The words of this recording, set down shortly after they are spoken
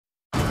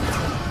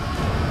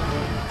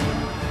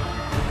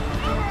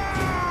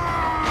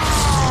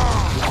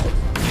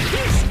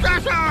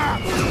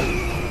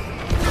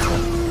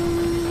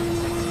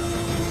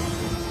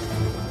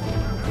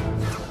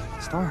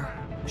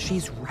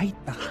she's right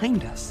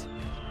behind us.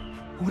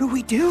 What do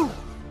we do?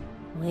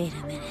 Wait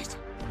a minute.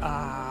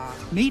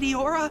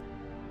 Meteora?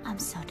 I'm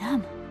so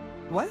dumb.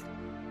 What?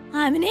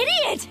 I'm an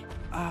idiot!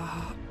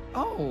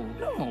 Oh,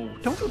 no.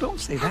 Don't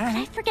say How that.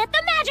 could I forget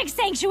the magic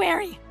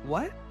sanctuary?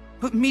 What?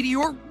 But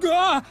Meteor...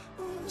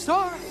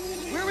 Star,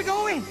 where are we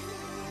going?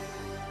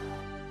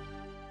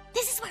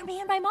 This is where me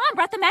and my mom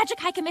brought the Magic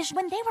High Commission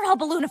when they were all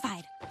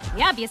balloonified.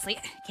 We obviously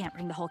can't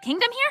bring the whole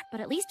kingdom here, but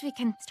at least we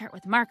can start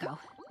with Marco.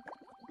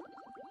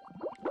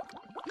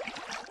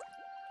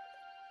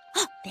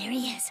 Oh, there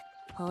he is.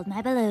 Hold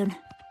my balloon.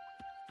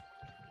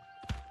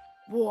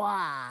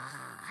 Bwah.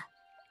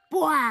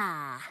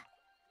 Bwah.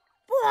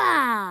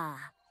 Bwah.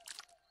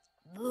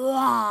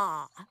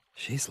 Bwah.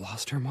 She's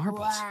lost her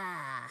marbles.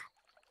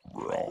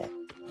 Bwah.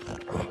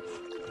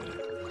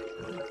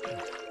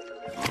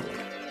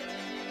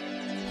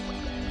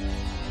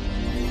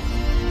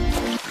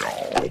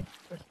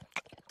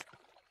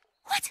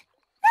 What?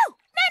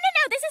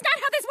 No, this is not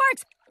how this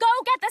works! Go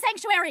get the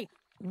sanctuary!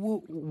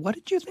 What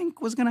did you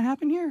think was gonna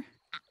happen here?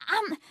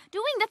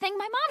 Doing the thing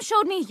my mom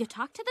showed me. You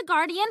talk to the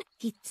guardian,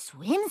 he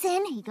swims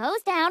in, he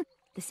goes down,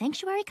 the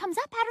sanctuary comes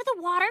up out of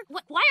the water.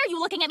 Why are you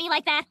looking at me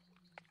like that?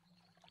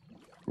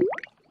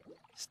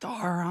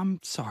 Star, I'm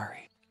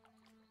sorry.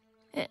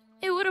 It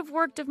would have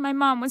worked if my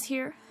mom was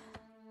here.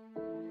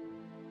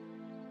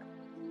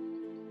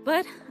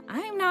 But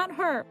I'm not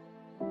her.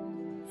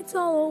 It's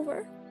all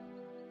over.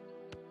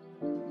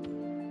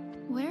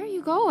 Where are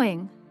you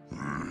going?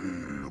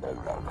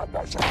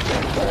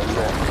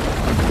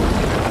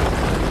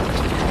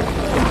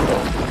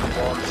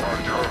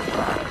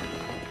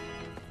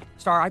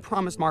 Star, I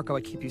promised Marco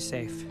I'd keep you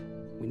safe.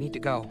 We need to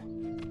go.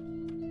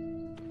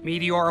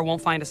 Meteora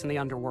won't find us in the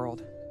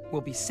underworld.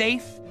 We'll be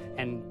safe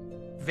and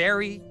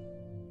very,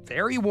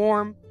 very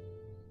warm.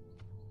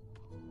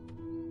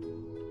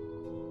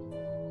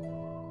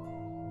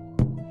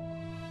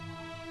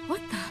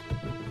 What the?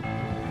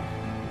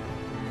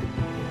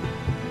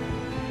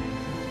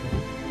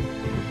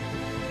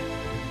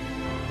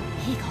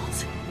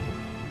 Eagles.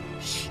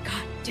 She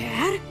got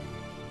Dad?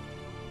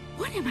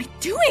 What am I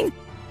doing?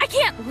 I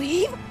can't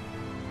leave!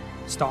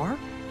 Star?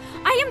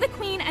 I am the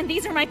queen and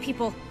these are my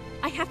people.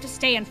 I have to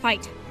stay and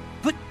fight.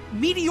 But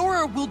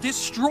Meteora will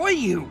destroy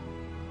you!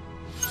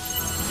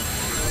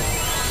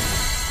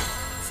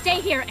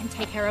 Stay here and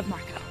take care of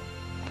Marco.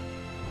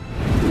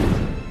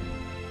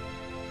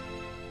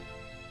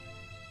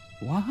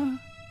 What?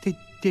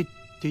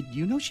 Did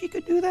you know she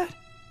could do that?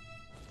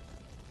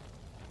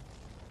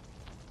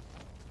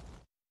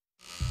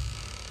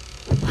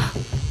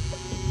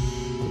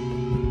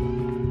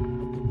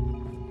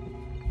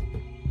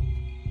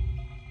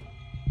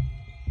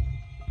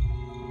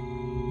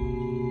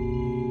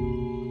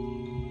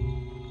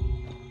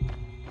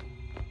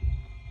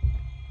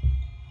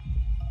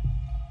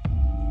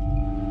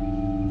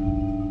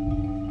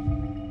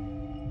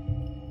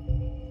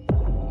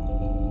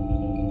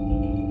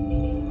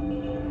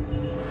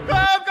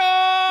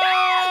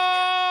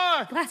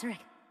 Glazaric.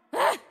 You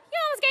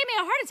almost gave me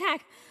a heart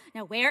attack.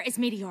 Now where is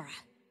Meteora?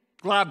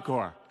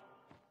 Glabcore,